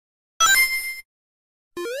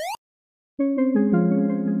Me,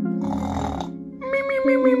 me,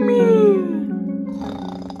 me, me, me.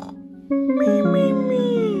 Me, me, me.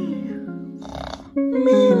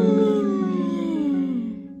 Me,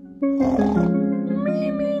 me, me. Me,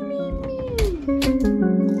 me, me, me.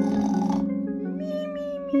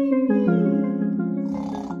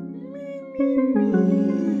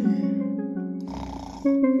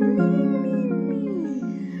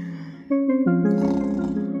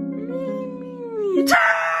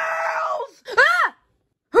 Tails! Ah!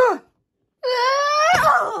 Huh!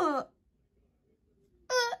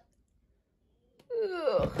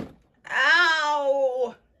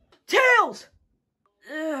 Ow! Tails!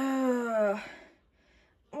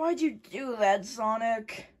 Why'd you do that,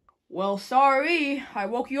 Sonic? Well, sorry. I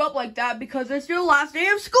woke you up like that because it's your last day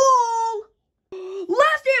of school!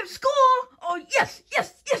 Last day of school? Oh, yes,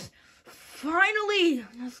 yes, yes! Finally!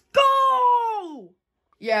 Let's go!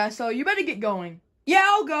 Yeah, so you better get going. Yeah,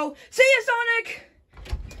 I'll go. See ya, Sonic!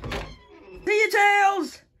 See ya,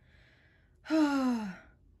 Tails!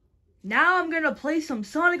 Now I'm gonna play some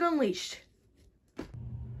Sonic Unleashed.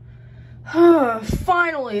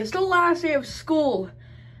 Finally, it's the last day of school.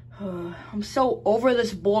 I'm so over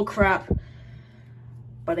this bull crap.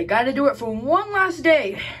 But I gotta do it for one last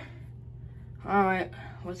day. Alright,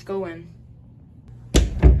 let's go in.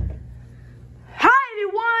 Hi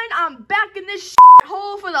everyone, I'm back in this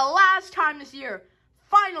hole for the last time this year.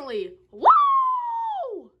 Finally. Woo!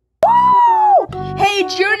 Woo! Hey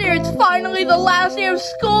Junior, it's finally the last day of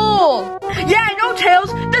school. Yeah, I know,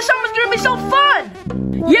 Tails. This summer's gonna be so fun.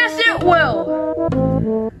 Yes, it will.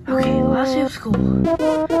 Okay, last day of school.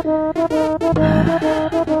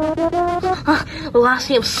 Last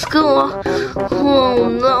day of school. Oh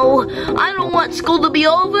no, I don't want school to be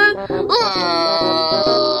over.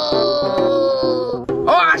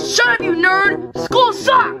 Oh, shut up, you nerd! School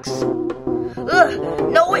sucks!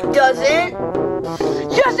 No, it doesn't.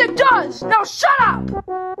 Yes, it does! Now shut up!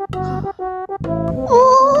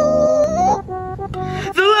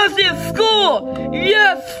 The last day of school!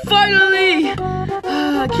 Yes, finally!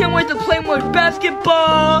 I can't wait to play more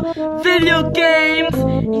basketball, video games,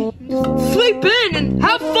 sleep in and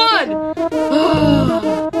have fun!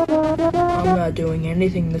 I'm not doing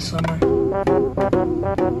anything this summer.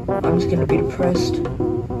 I'm just gonna be depressed.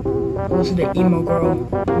 I listen to Emo Girl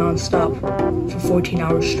non-stop for 14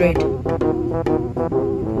 hours straight.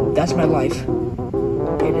 That's my life.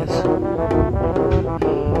 It is.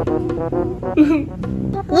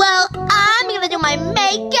 Well, I'm gonna do my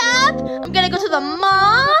makeup. I'm gonna go to the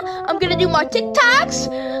mall. I'm gonna do more TikToks.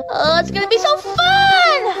 It's gonna be so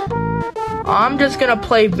fun! I'm just gonna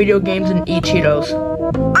play video games and eat Cheetos.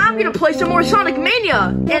 I'm gonna play some more Sonic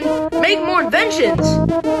Mania and make more inventions.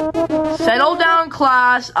 Settle down,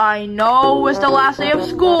 class. I know it's the last day of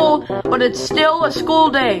school, but it's still a school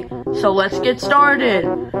day. So let's get started.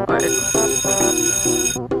 Alright.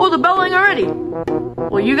 Oh, the bell rang already.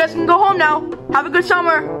 Well, you guys can go home now. Have a good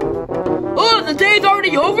summer. Oh, the day's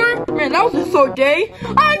already over? Man, that was a short day.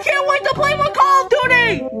 I can't wait to play more Call of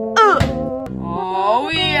Duty! Oh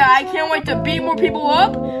yeah, I can't wait to beat more people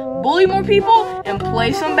up, bully more people, and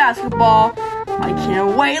play some basketball. I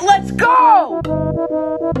can't wait. Let's go!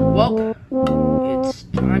 Well, it's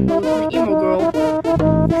time to listen to Emo Girl.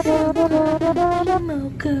 Emo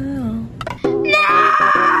Girl.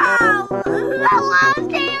 No! The last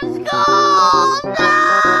day of school! No!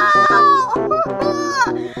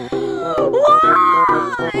 Why?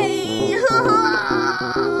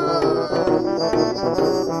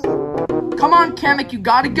 Come on, Kamek, you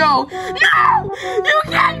gotta go. No! You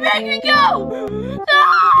can't make me go!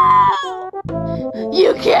 No!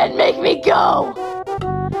 You can't make me go!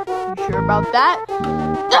 You sure about that?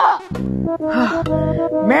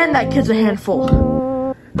 Man, that kid's a handful.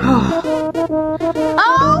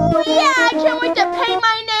 Oh yeah, I can't wait to paint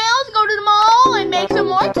my nails, go to the mall, and make some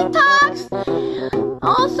more TikToks.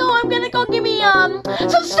 Also, I'm gonna go give me some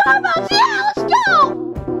Starbucks. Yeah, let's go!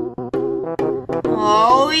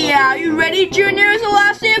 Oh yeah, you ready, Junior? It's the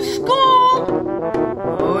last day of school!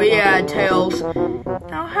 Oh yeah, Tails.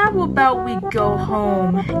 Now how about we go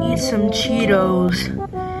home, eat some Cheetos,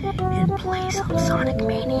 and play some Sonic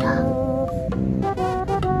Mania?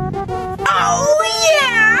 Oh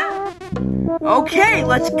yeah! Okay,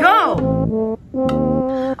 let's go!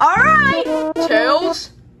 Alright!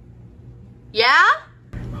 Tails? Yeah?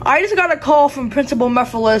 I just got a call from Principal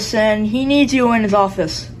Mephiles and he needs you in his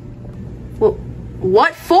office. Well,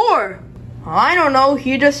 what for? I don't know.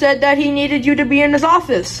 He just said that he needed you to be in his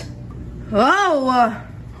office. Oh,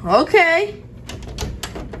 okay.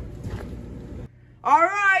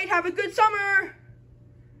 Alright, have a good summer.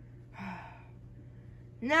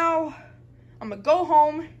 Now, I'm gonna go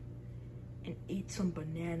home, and eat some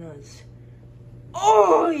bananas.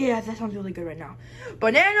 Oh, yeah, that sounds really good right now.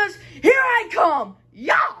 Bananas, here I come!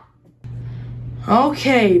 Yeah!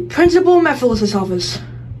 Okay, Principal Mephiles' office.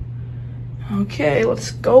 Okay,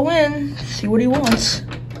 let's go in, see what he wants.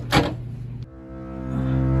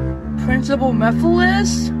 Principal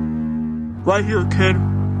Mephiles? Right here, kid.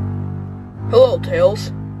 Hello,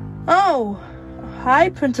 Tails. Oh, hi,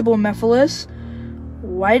 Principal Mephiles.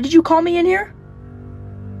 Why did you call me in here?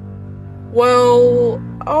 Well,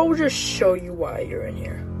 I'll just show you why you're in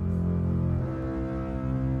here.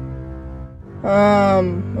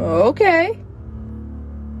 Okay.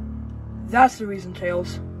 That's the reason,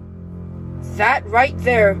 Tails. That right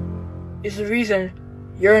there is the reason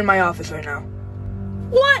you're in my office right now.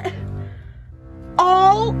 What?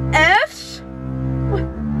 All F's?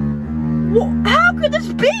 How could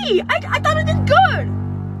this be? I thought I did good.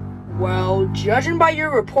 Well, judging by your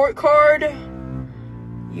report card,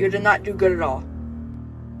 you did not do good at all.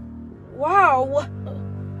 Wow.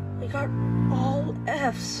 I got all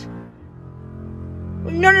F's.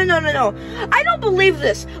 No. I don't believe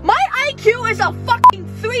this. My IQ is a fucking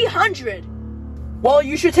 300. Well,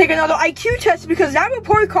 you should take another IQ test because that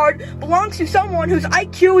report card belongs to someone whose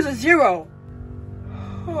IQ is a 0.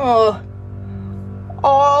 Oh.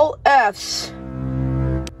 All F's.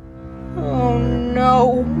 Oh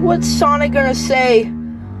no. What's Sonic gonna say?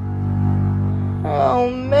 Oh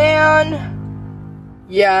man.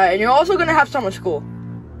 Yeah, and you're also gonna have summer school.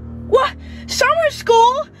 What? Summer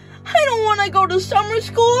school? I don't want to go to summer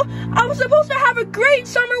school. I was supposed to have a great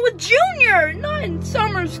summer with Junior, not in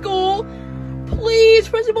summer school. Please,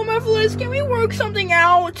 Principal Mephiles, can we work something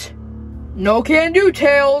out? No can do,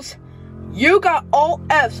 Tails. You got all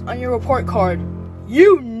F's on your report card.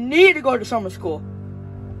 You need to go to summer school.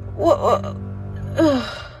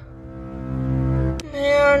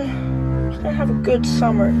 Man, I'm gonna have a good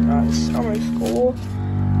summer, not in summer school.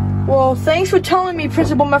 Well, thanks for telling me,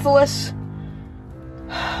 Principal Mephiles.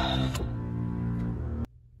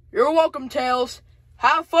 You're welcome, Tails.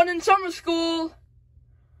 Have fun in summer school.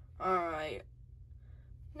 Alright.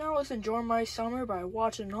 Now let's enjoy my summer by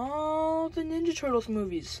watching all the Ninja Turtles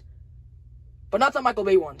movies. But not the Michael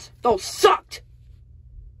Bay ones. Those sucked!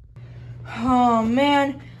 Oh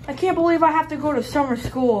man, I can't believe I have to go to summer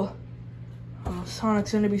school. Oh,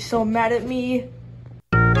 Sonic's gonna be so mad at me.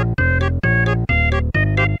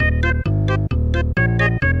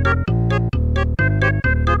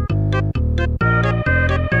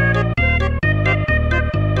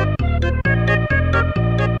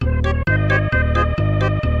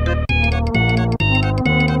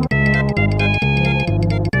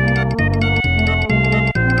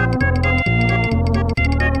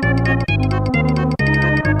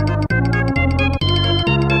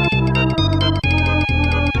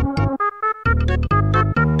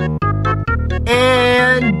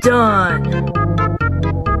 Done.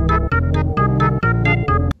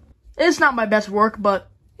 It's not my best work, but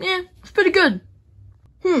yeah, it's pretty good.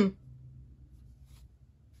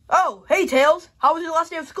 Oh, hey Tails, how was your last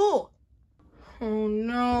day of school? Oh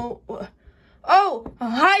no. Oh,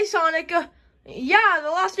 hi Sonic. Yeah, the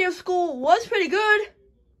last day of school was pretty good.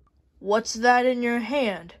 What's that in your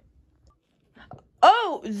hand?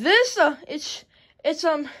 Oh, this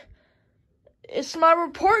it's my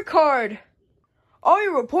report card. Oh,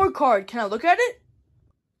 your report card. Can I look at it?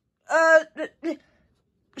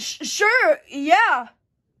 Sure, yeah.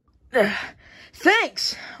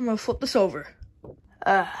 Thanks. I'm gonna flip this over.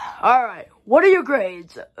 Alright. What are your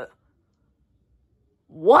grades?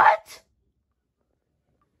 What?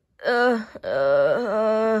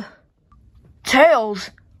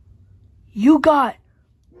 Tails, you got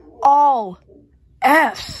all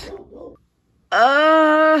F's.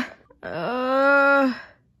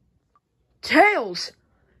 Tails,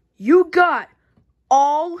 you got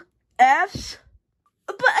all F's?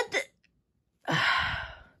 But,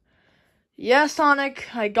 yeah, Sonic,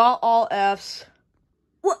 I got all F's.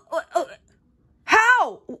 What?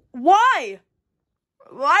 How? Why?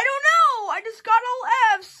 Well, I don't know. I just got all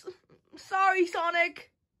F's. Sorry,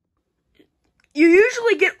 Sonic. You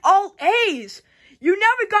usually get all A's. You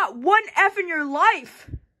never got one F in your life.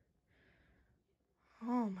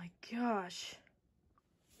 Oh my gosh.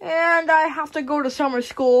 And I have to go to summer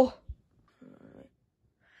school.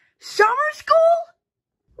 Summer school?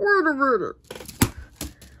 Word.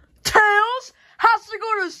 Tails has to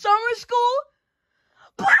go to summer school?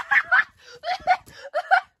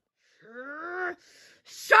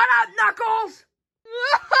 Shut up, Knuckles!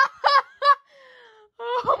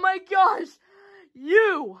 Oh my gosh.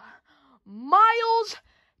 You, Miles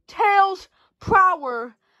Tails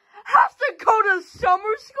Prower, have to go to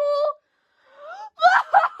summer school?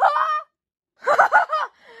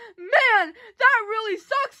 man, that really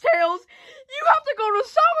sucks, Tails. You have to go to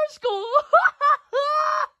summer school.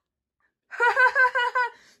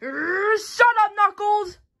 Shut up,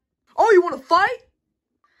 Knuckles. Oh, you want to fight?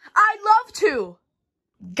 I'd love to.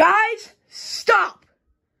 Guys, stop.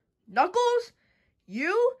 Knuckles,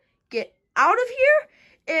 you get out of here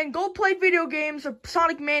and go play video games or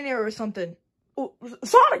Sonic Mania or something. Oh,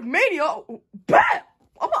 Sonic Mania? Bet!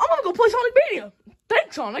 I'm gonna go play Sonic Mania.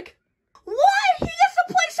 Thanks, Sonic. What? He gets to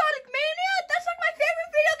play Sonic Mania? That's like my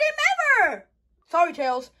favorite video game ever. Sorry,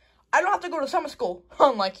 Tails. I don't have to go to summer school,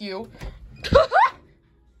 unlike you.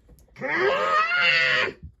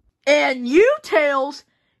 And you, Tails,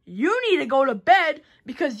 you need to go to bed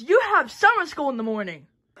because you have summer school in the morning.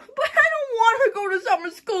 But I don't want to go to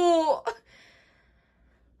summer school.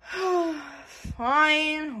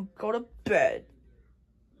 Fine, I'll go to bed.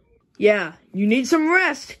 Yeah, you need some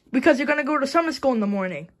rest because you're going to go to summer school in the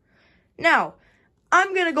morning. Now,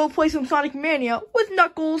 I'm going to go play some Sonic Mania with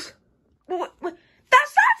Knuckles. That's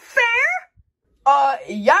not fair!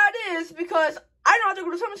 Yeah it is because I don't have to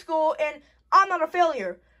go to summer school and I'm not a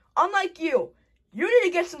failure. Unlike you, you need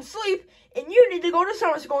to get some sleep and you need to go to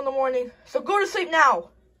summer school in the morning. So go to sleep now.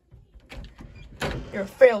 You're a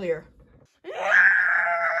failure. I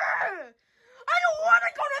don't want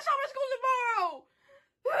to go to summer school tomorrow.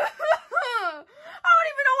 I don't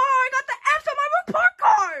even know how I got the F's on my report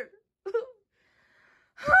card.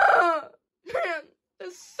 Man,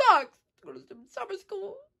 this sucks. Go to summer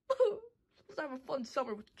school. Let's have a fun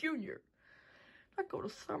summer with Junior. I go to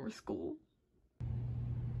summer school.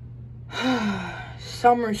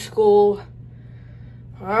 Summer school.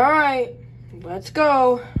 Alright, let's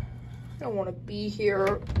go. I don't want to be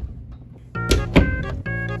here.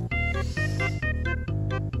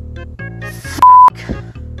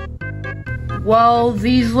 Well,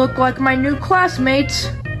 these look like my new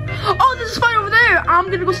classmates. Oh, there's a spider over there.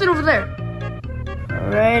 I'm gonna go sit over there.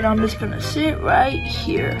 Alright, I'm just gonna sit right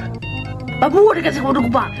here.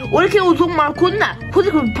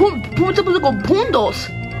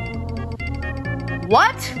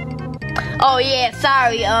 What? Oh yeah,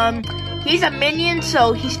 sorry. He's a minion,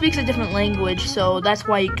 so he speaks a different language, so that's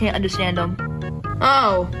why you can't understand him.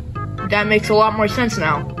 Oh, that makes a lot more sense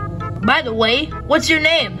now. By the way, what's your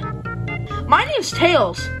name? My name's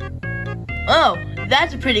Tails. Oh,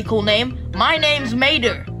 that's a pretty cool name. My name's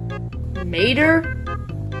Mater. Mater?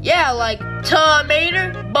 Yeah, like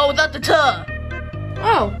Mater, but without the T.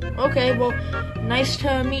 Oh, okay, well, nice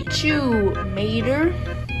to meet you, Mater.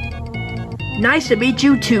 Nice to meet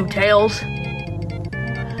you too, Tails.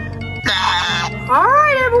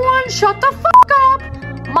 Alright, everyone, shut the fuck up.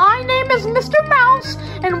 My name is Mr. Mouse,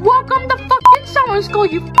 and welcome to fucking summer school,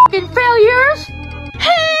 you fucking failures.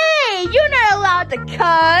 Hey, you're not allowed to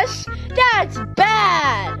cuss. That's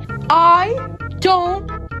bad. I don't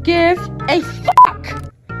give a fuck.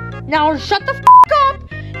 Now shut the fuck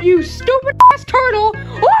up, you stupid ass turtle,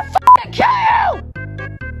 or I'll fucking kill you!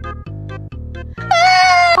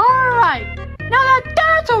 Alright, now that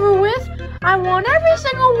that's over with, I want every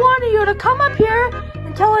single one of you to come up here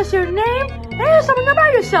and tell us your name and something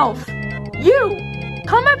about yourself. You,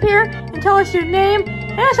 come up here and tell us your name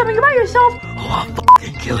and something about yourself, or I'll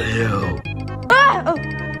fucking kill you.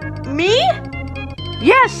 Me?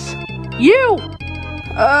 Yes, you.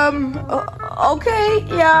 Okay,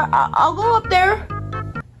 yeah, I'll go up there.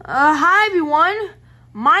 Hi everyone.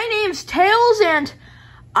 My name's Tails and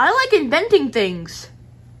I like inventing things.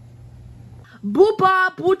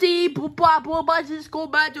 Boopa booty boopa boopa just go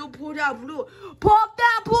back to put out blue. Pop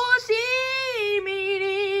that pussy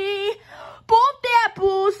meanie. Pop that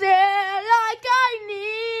pussy like I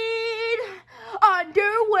need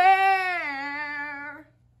underwear.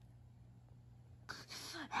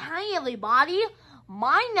 Hi everybody.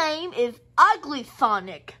 My name is Ugly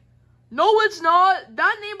Sonic. No, it's not.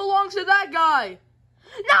 That name belongs to that guy.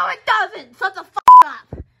 No, it doesn't. Shut the fuck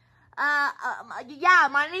up. Yeah,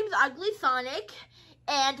 my name's Ugly Sonic,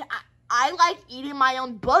 and I like eating my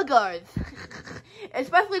own boogers.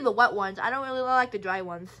 Especially the wet ones. I don't really like the dry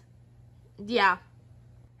ones. Yeah.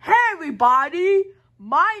 Hey, everybody.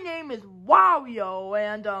 My name is Wario,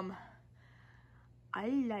 and, I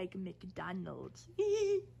like McDonald's.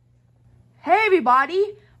 Hey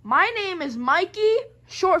everybody, my name is Mikey,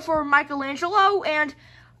 short for Michelangelo, and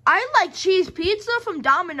I like cheese pizza from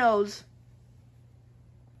Domino's.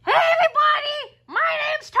 Hey everybody, my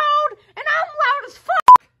name's Toad, and I'm loud as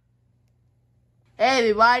fuck. Hey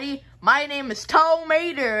everybody, my name is Toe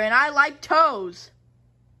Mater, and I like toes.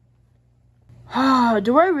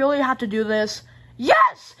 Do I really have to do this?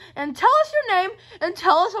 Yes, and tell us your name, and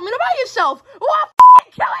tell us something about yourself, or I'll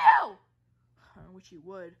fucking kill you. I wish you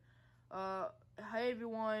would. Hey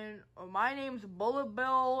everyone, my name's Bullet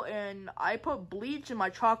Bill, and I put bleach in my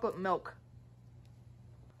chocolate milk.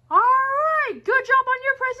 Alright, good job on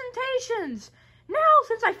your presentations. Now,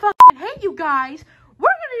 since I fucking hate you guys, we're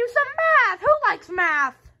gonna do some math. Who likes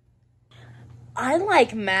math? I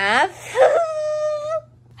like math.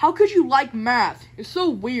 How could you like math? It's so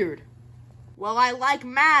weird. Well, I like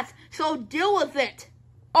math, so deal with it.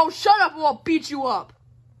 Oh, shut up or I'll beat you up.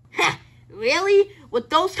 Really? With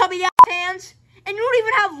those tubby ass hands? And you don't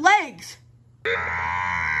even have legs.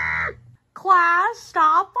 Class,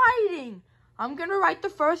 stop fighting. I'm gonna write the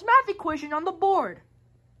first math equation on the board.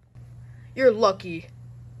 You're lucky.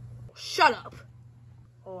 Shut up.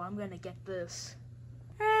 Oh, I'm gonna get this.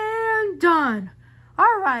 And done.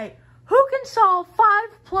 Alright, who can solve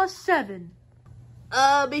 5 plus 7?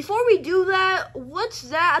 Before we do that, what's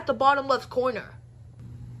that at the bottom left corner?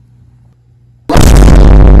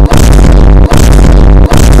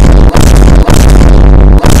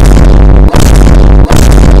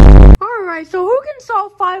 Alright, so who can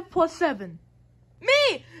solve 5 plus 7?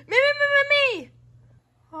 Me!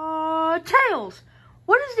 Tails,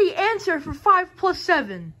 what is the answer for 5 plus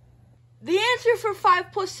 7? The answer for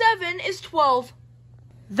 5 plus 7 is 12.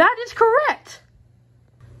 That is correct.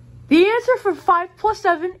 The answer for 5 plus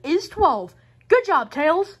 7 is 12. Good job,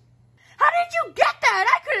 Tails. How did you get that?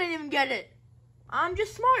 I couldn't even get it. I'm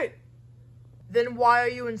just smart. Then why are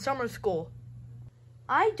you in summer school?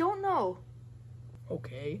 I don't know.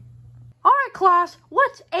 Okay. Alright, class,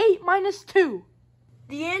 what's 8 minus 2?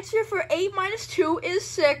 The answer for 8 minus 2 is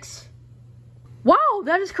 6. Wow,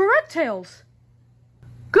 that is correct, Tails.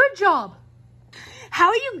 Good job. How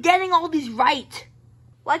are you getting all these right?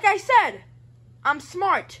 Like I said, I'm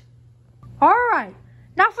smart. Alright,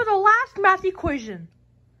 now for the last math equation.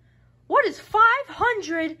 What is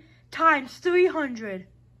 500 times 300?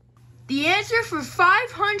 The answer for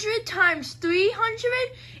 500 times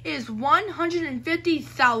 300 is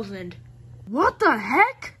 150,000. What the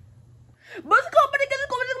heck?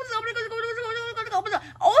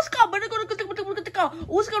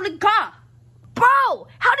 Bro,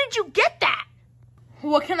 how did you get that?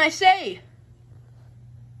 What can I say?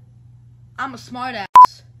 I'm a smart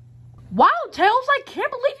ass. Wow, Tails, I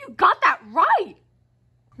can't believe you got that right.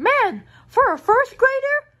 Man, for a first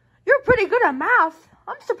grader, you're pretty good at math.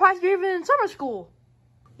 I'm surprised you're even in summer school.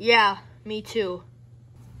 Yeah, me too.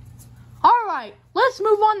 Alright, let's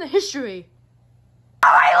move on to history.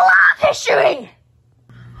 I love history!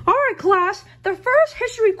 Alright, class, the first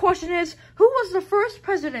history question is, who was the first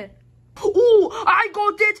president? Ooh, I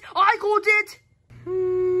got it!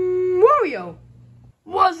 Wario.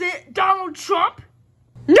 Was it Donald Trump?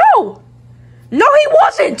 No! No, he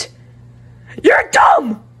wasn't! You're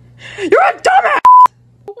dumb! You're a dumbass!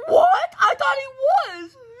 What? I thought he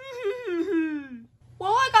was!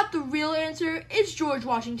 Well, I got the real answer. It's George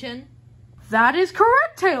Washington. That is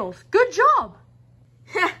correct, Tails. Good job.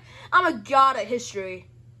 I'm a god at history.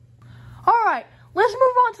 Alright, let's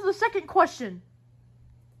move on to the second question.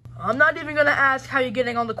 I'm not even going to ask how you're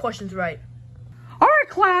getting all the questions right. Alright,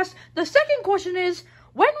 class, the second question is,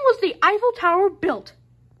 when was the Eiffel Tower built?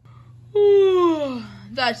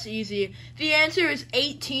 That's easy. The answer is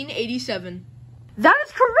 1887. That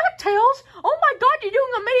is correct, Tails. Oh my god, you're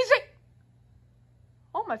doing amazing.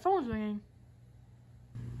 Oh, my phone's ringing.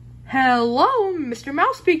 Hello, Mr.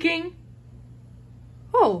 Mouse speaking.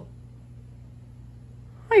 Oh,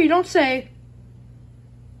 you don't say.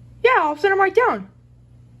 Yeah, I'll send him right down.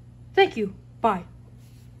 Thank you. Bye.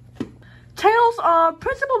 Tails,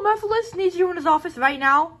 Principal Mephiles needs you in his office right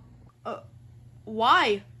now.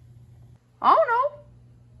 Why? I don't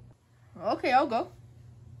know. Okay, I'll go.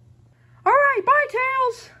 Alright, bye,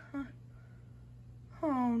 Tails.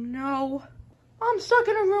 Oh, no. I'm stuck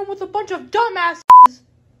in a room with a bunch of dumbasses.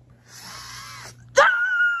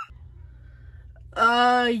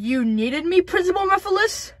 You needed me, Principal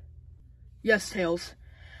Mephiles? Yes, Tails.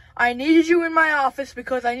 I needed you in my office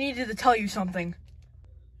because I needed to tell you something.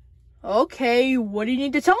 Okay, what do you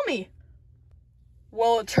need to tell me?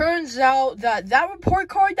 Well, it turns out that report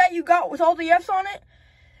card that you got with all the F's on it,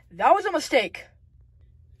 that was a mistake.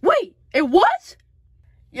 Wait, it was?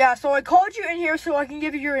 Yeah, so I called you in here so I can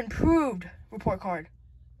give you your improved report card.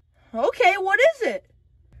 Okay, what is it?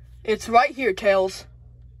 It's right here, Tails.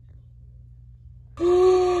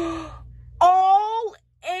 All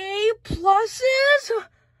A pluses?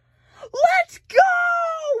 Let's go!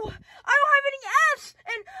 I don't have any F's,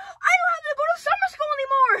 and I don't have to go to summer school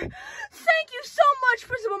anymore. Thank you so much,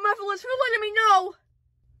 Principal Mephiles, for letting me know.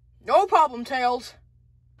 No problem, Tails.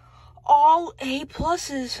 All A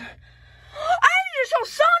pluses. I need to show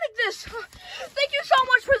Sonic this. Thank you so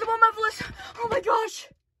much, Principal Mephiles. Oh my gosh.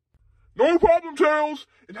 No problem, welcome, Tails,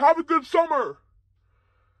 and have a good summer.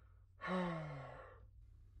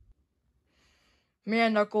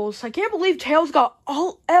 Man, Knuckles, I can't believe Tails got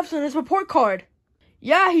all F's on his report card.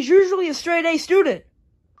 Yeah, he's usually a straight A student.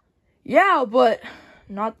 Yeah, but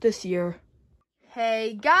not this year.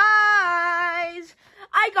 Hey guys,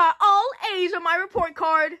 I got all A's on my report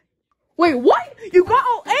card. Wait, what? You got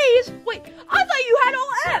all A's? Wait, I thought you had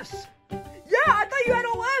all F's. Yeah, I thought you had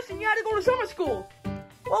all F's and you had to go to summer school.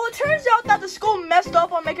 Well, it turns out that the school messed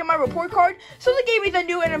up on making my report card, so they gave me the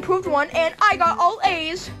new and improved one, and I got all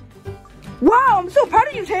A's. Wow, I'm so proud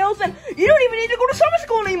of you, Tails, and you don't even need to go to summer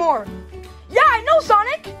school anymore. Yeah, I know,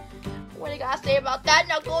 Sonic. What do you gotta say about that,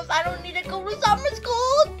 Knuckles? I don't need to go to summer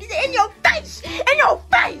school. In your face! In your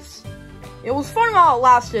face! It was fun while it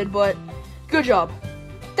lasted, but good job.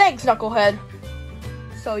 Thanks, Knucklehead.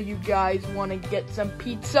 So you guys want to get some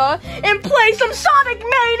pizza and play some Sonic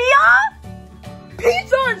Mania?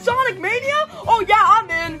 Pizza and Sonic Mania? Oh yeah, I'm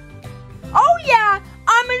in. Oh yeah,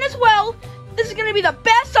 I'm in as well. This is gonna be the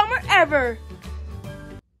best summer ever.